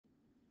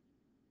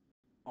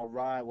All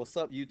right, what's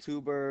up,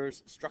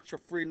 YouTubers? Structure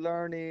free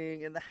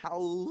learning in the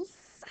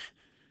house.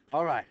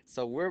 All right,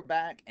 so we're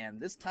back, and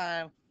this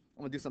time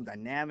I'm gonna do some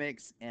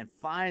dynamics and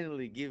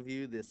finally give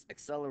you this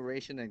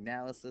acceleration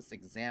analysis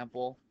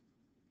example.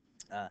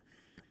 Uh,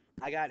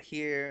 I got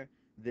here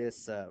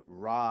this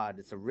rod.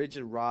 It's a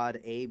rigid rod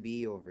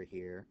AB over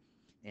here,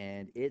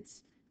 and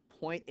its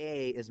point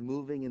A is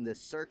moving in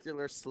this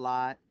circular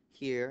slot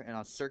here and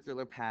on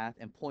circular path,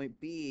 and point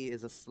B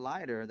is a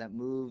slider that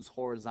moves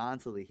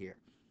horizontally here.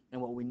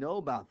 And what we know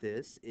about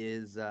this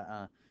is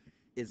that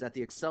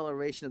the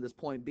acceleration of this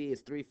point B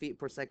is 3 feet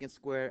per second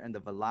squared, and the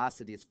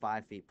velocity is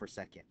 5 feet per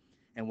second.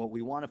 And what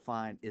we want to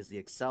find is the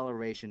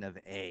acceleration of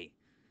A,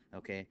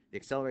 okay? The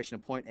acceleration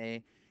of point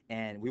A,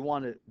 and we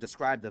want to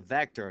describe the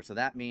vector. So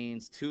that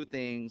means two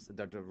things,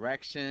 the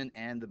direction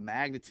and the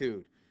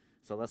magnitude.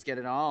 So let's get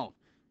it on.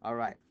 All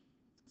right.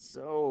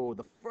 So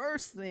the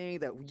first thing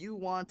that you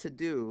want to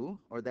do,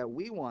 or that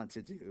we want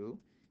to do,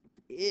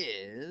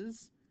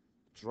 is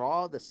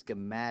draw the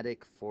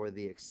schematic for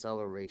the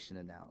acceleration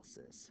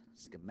analysis.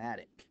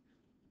 Schematic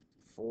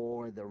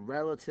for the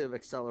relative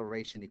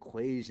acceleration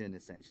equation,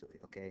 essentially,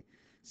 okay?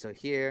 So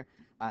here,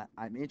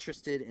 I'm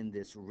interested in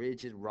this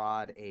rigid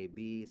rod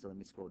AB. So let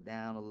me scroll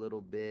down a little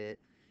bit,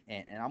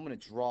 and I'm going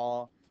to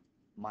draw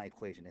my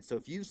equation. And so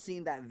if you've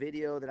seen that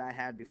video that I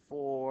had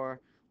before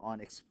on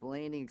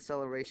explaining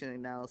acceleration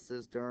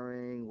analysis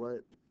during what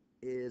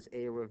is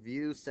a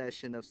review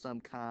session of some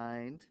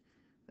kind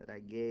that I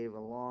gave a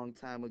long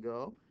time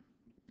ago,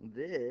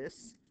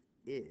 this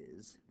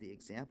is the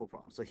example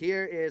problem. So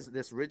here is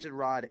this rigid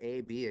rod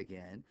AB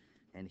again,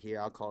 and here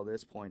I'll call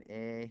this point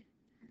A.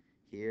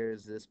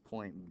 Here's this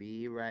point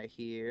B right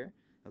here,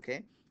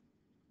 okay?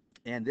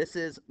 And this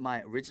is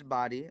my rigid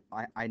body.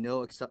 I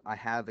know I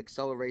have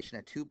acceleration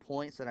at 2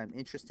 points that I'm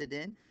interested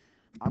in.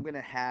 I'm going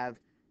to have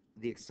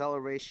the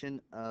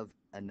acceleration of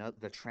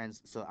another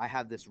so I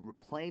have this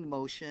plane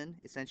motion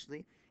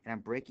essentially, and I'm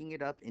breaking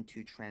it up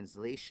into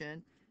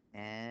translation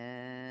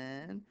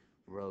and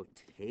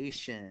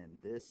rotation.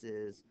 This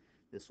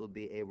will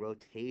be a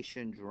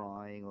rotation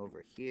drawing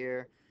over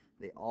here.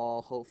 They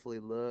all hopefully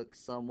look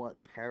somewhat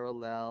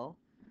parallel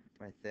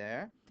right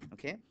there.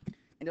 Okay.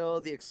 I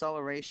know the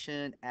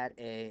acceleration at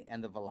A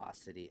and the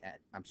velocity at,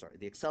 I'm sorry,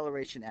 the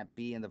acceleration at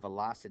B and the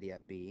velocity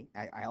at B.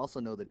 I also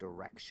know the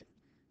direction.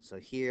 So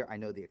here I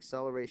know the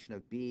acceleration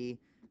of B,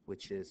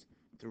 which is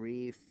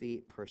 3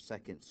 feet per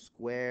second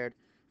squared.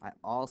 I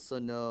also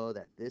know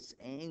that this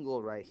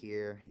angle right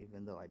here,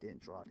 even though I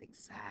didn't draw it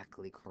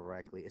exactly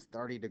correctly, is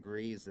 30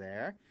 degrees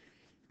there.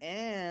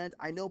 And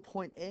I know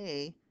point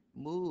A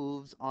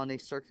moves on a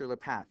circular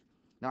path.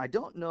 Now, I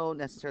don't know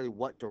necessarily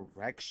what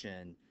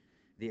direction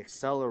the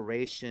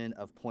acceleration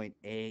of point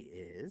A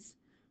is,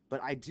 but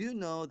I do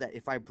know that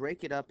if I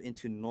break it up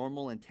into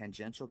normal and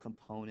tangential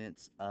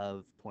components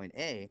of point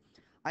A,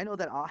 I know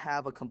that I'll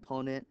have a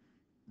component,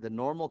 the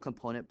normal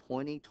component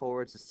pointing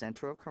towards the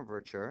center of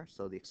curvature,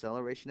 so the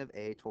acceleration of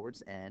A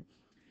towards N,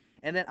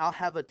 and then I'll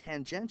have a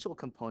tangential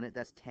component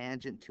that's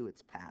tangent to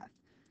its path.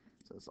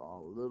 So it's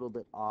all a little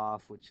bit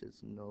off, which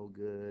is no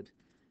good.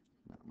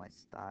 Not my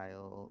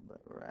style,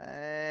 but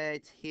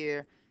right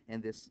here.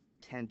 And this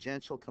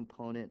tangential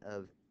component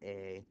of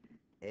A,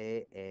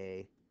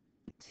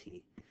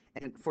 T.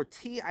 And for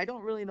T, I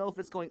don't really know if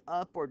it's going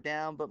up or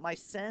down, but my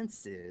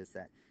sense is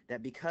that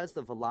because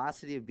the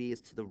velocity of B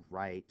is to the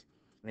right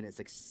and it's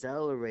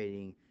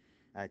accelerating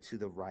to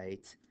the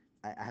right,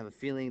 I have a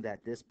feeling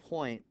that this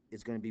point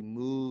is going to be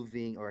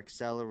moving or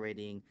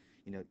accelerating,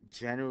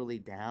 generally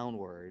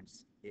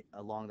downwards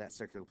along that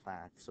circular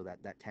path, so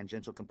that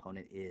tangential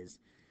component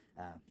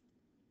uh,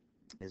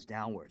 is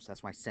downwards.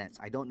 That's my sense.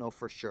 I don't know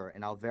for sure,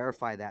 and I'll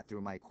verify that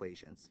through my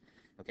equations.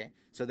 Okay,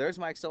 so there's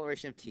my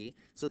acceleration of t.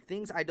 So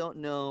things I don't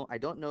know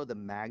the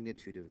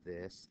magnitude of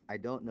this. I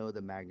don't know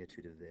the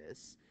magnitude of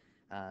this.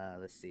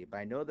 Let's see, but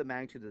I know the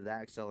magnitude of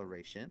that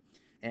acceleration.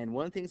 And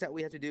one of the things that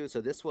we have to do, so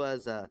this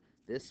was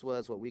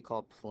what we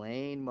call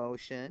plane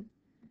motion,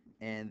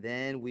 and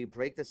then we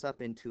break this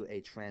up into a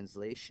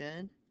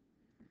translation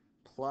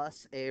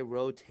plus a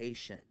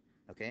rotation.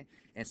 Okay,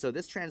 and so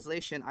this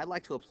translation, I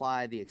like to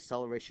apply the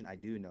acceleration I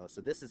do know.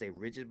 So this is a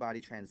rigid body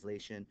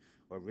translation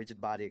or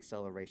rigid body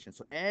acceleration.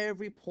 So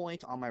every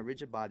point on my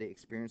rigid body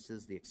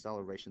experiences the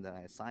acceleration that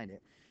I assign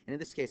it. And in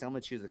this case, I'm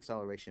going to choose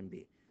acceleration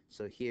B.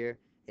 So here,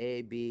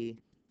 AB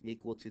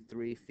equal to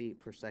 3 feet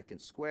per second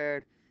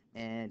squared.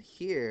 And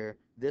here,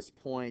 this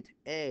point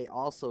A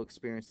also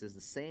experiences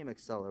the same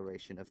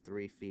acceleration of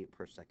 3 feet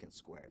per second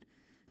squared.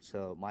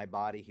 So my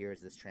body here is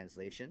this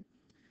translation.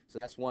 So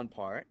that's one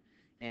part.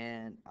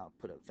 And I'll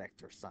put a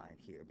vector sign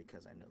here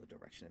because I know the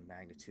direction and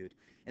magnitude.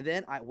 And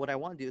then what I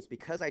want to do is,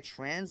 because I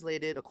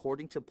translated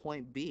according to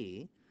point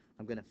B,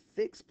 I'm going to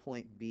fix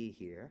point B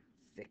here.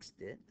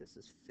 Fixed it. This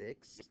is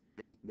fixed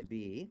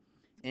B.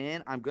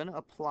 And I'm going to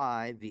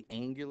apply the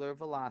angular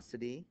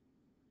velocity,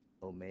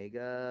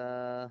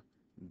 omega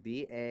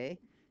BA,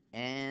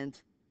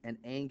 and an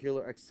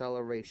angular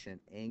acceleration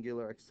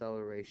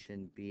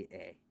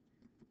BA.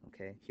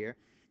 Okay, here.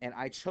 And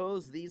I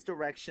chose these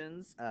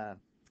directions.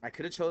 I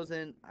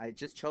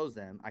just chose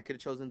them. I could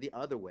have chosen the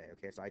other way.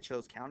 Okay, so I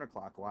chose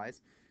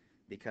counterclockwise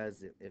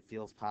because it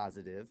feels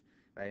positive,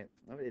 right?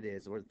 Well, it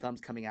is, or the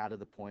thumb's coming out of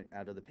the point,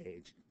 out of the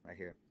page right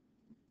here.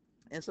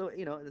 And so,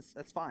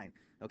 that's fine.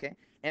 Okay.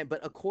 And but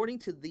according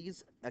to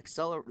this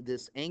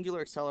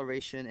angular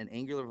acceleration and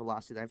angular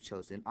velocity that I've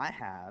chosen, I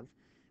have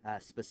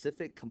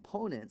specific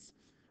components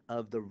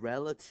of the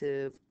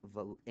relative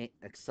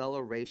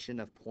acceleration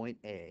of point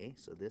A.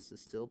 So this is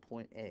still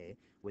point A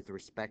with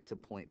respect to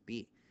point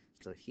B.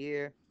 So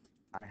here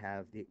I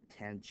have the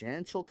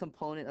tangential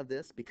component of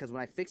this, because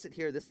when I fix it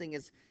here, this thing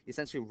is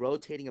essentially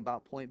rotating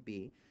about point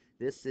B.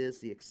 This is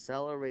the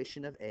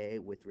acceleration of A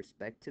with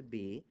respect to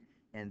B,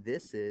 and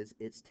this is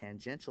its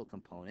tangential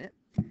component.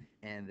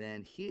 And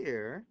then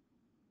here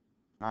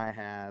I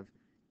have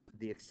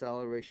the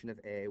acceleration of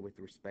A with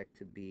respect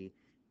to B,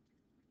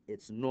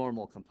 its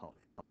normal component.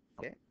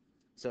 Okay,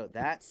 so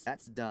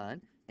that's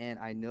done, and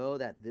I know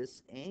that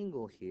this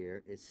angle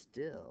is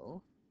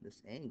still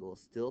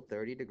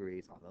 30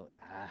 degrees, although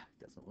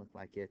it doesn't look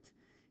like it.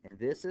 And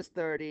this is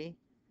 30,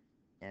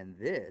 and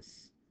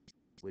this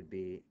would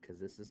be, because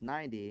this is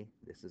 90,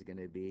 this is going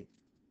to be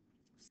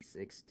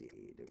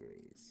 60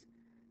 degrees.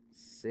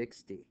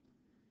 60.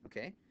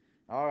 Okay.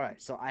 All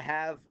right. So I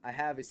have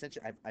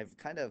essentially I've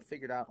kind of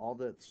figured out all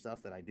the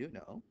stuff that I do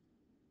know,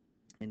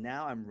 and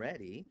now I'm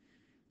ready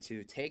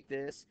to take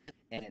this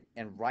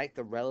and write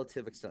the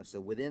relative acceleration.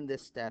 So within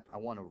this step, I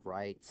want to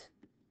write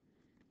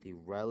the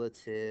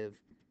relative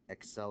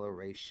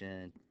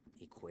acceleration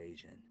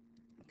equation.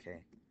 Okay.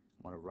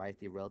 I want to write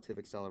the relative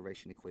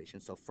acceleration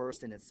equation. So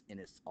first, in its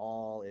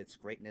all its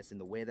greatness, in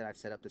the way that I've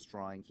set up this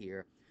drawing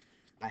here,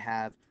 I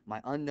have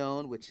my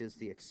unknown, which is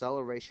the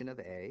acceleration of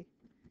A,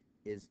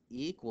 is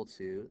equal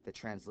to the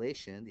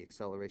translation, the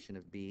acceleration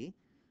of B,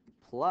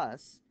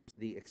 plus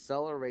the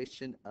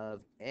acceleration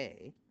of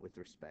A with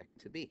respect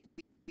to B.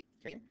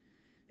 Okay,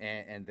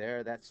 and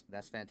there, that's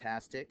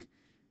fantastic.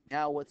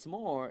 Now, what's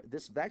more,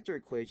 this vector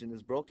equation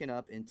is broken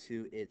up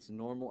into its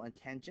normal and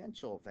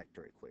tangential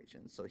vector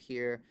equations. So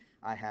here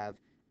I have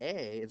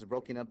A is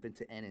broken up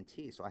into N and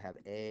T. So I have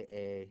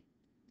AAN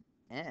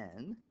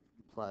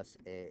plus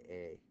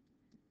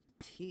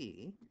AAT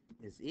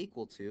is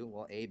equal to,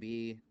 well,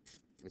 AB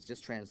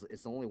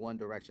it's only one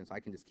direction, so I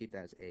can just keep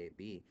that as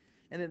AB.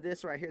 And then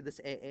this right here,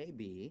 this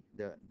AAB,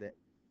 the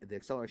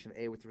acceleration of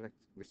A with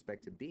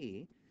respect to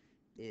B,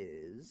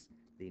 is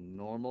the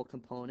normal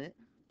component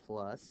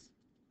plus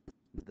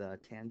the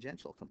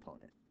tangential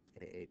component,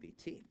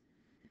 AABT.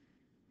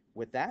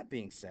 With that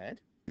being said,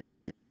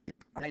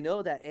 I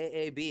know that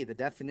AAB, the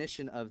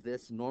definition of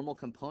this normal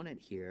component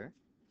here,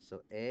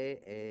 so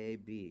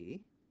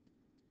AAB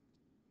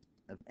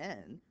of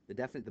n,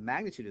 the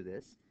magnitude of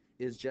this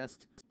is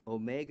just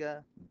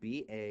omega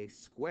BA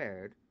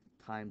squared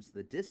times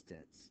the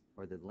distance,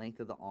 or the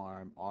length of the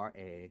arm, RA,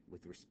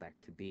 with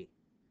respect to B.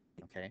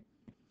 Okay?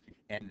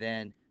 And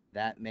then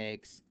that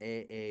makes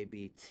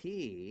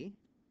AABT,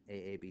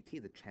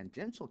 the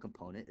tangential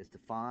component, is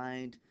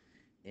defined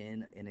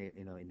in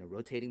a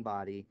rotating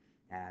body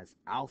as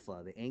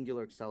alpha, the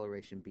angular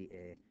acceleration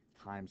BA,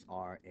 times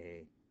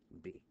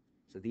RAB.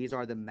 So these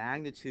are the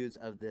magnitudes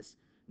of this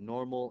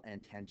normal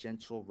and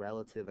tangential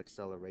relative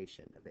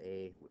acceleration of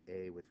A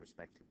with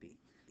respect to B.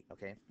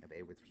 Okay, of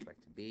A with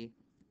respect to B.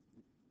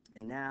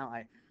 And now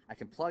I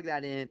can plug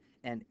that in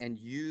and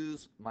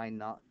use my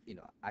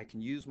I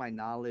can use my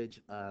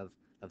knowledge of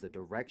the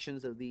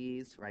directions of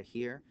these right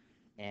here,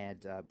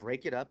 and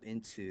break it up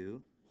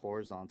into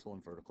horizontal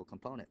and vertical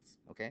components.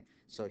 Okay,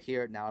 so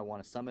here now I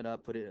want to sum it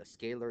up, put it in a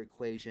scalar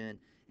equation,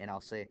 and I'll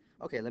say,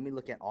 okay, let me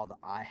look at all the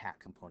I hat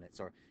components,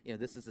 or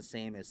this is the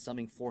same as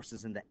summing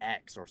forces in the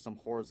X or some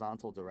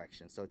horizontal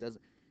direction. So it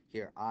doesn't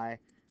here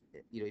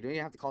you don't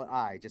even have to call it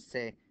I, just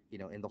say,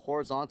 in the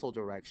horizontal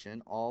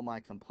direction, all my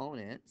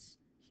components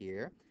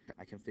here,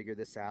 I can figure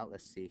this out.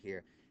 Let's see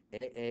here.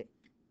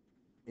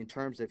 In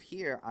terms of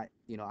here, I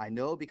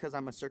know, because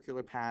I'm a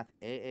circular path,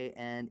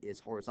 AAN is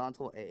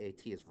horizontal,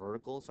 AAT is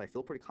vertical, so I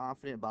feel pretty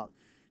confident about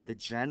the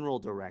general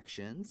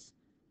directions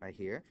right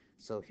here.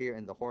 So here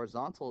in the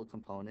horizontal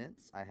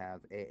components, I have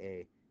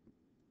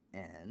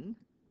AAN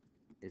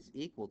is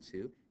equal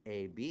to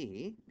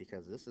AB,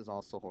 because this is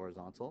also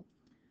horizontal,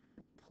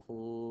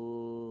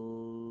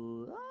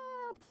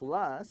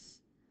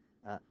 plus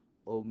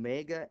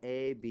omega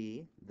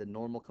AB, the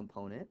normal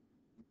component,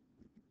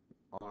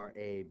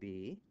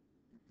 RAB,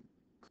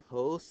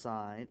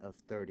 cosine of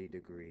 30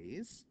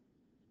 degrees,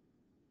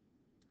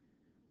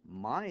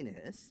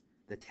 minus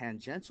the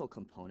tangential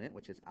component,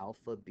 which is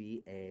alpha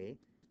BA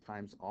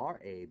times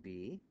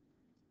RAB,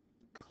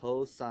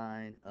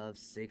 cosine of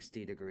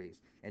 60 degrees.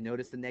 And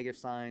notice the negative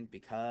sign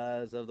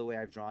because of the way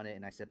I've drawn it,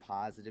 and I said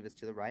positive is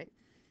to the right.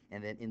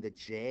 And then in the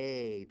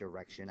J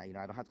direction, I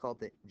don't have to call it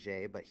the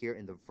J, but here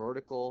in the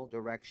vertical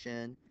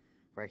direction,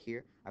 right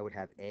here, I would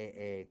have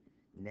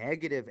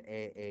negative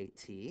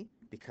AAT,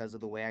 because of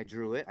the way I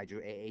drew it. I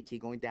drew AAT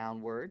going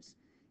downwards,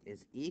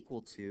 is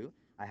equal to,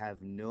 I have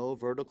no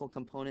vertical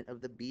component of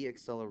the B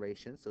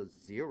acceleration, so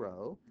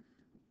 0,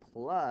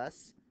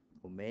 plus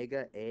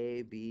omega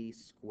AB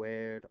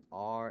squared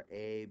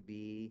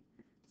RAB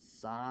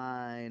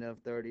sine of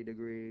 30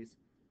 degrees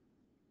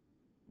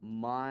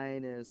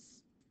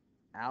minus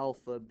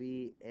alpha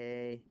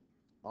BA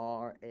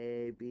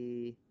RAB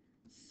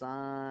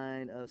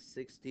sine of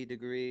 60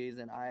 degrees.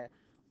 And I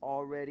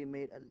already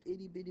made a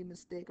itty bitty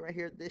mistake right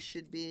here. This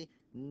should be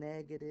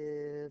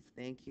negative.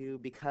 Thank you.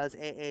 Because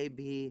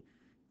AAB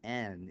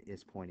N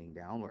is pointing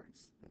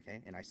downwards.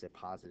 Okay. And I said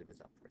positive is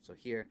upward. So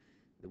here,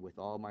 with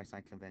all my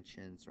sign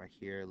conventions right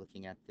here,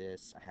 looking at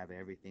this, I have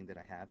everything that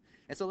I have.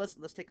 And so let's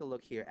take a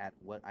look here at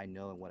what I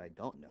know and what I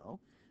don't know.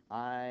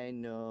 I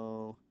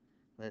know,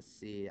 let's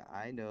see,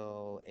 I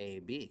know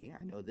AB.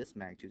 I know this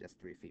magnitude, that's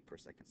 3 feet per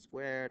second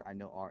squared. I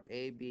know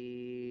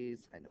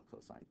RABs. I know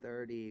cosine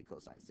 30,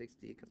 cosine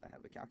 60, because I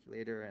have a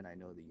calculator, and I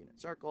know the unit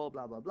circle,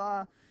 blah, blah,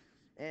 blah.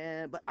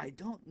 But I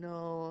don't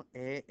know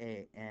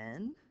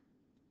AAN.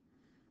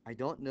 I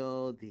don't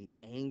know the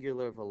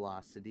angular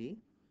velocity.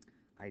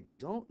 I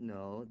don't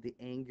know the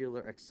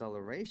angular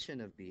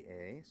acceleration of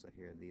BA. So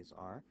here these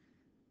are.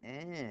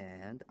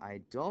 And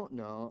I don't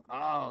know,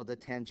 oh, the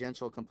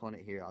tangential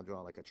component here. I'll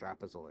draw like a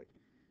trapezoid.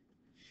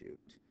 Shoot.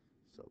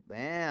 So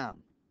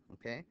bam.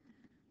 Okay.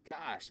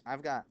 Gosh,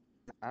 I've got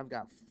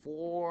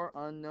 4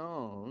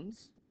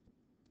 unknowns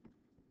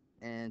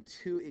and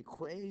 2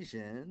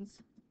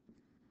 equations.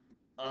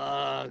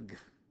 Ugh.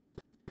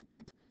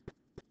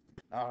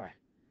 All right.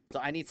 So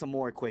I need some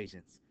more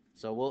equations.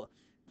 So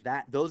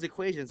those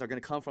equations are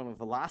going to come from a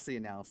velocity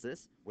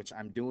analysis, which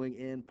I'm doing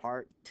in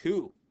part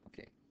 2.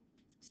 Okay.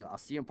 So I'll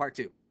see you in part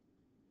 2.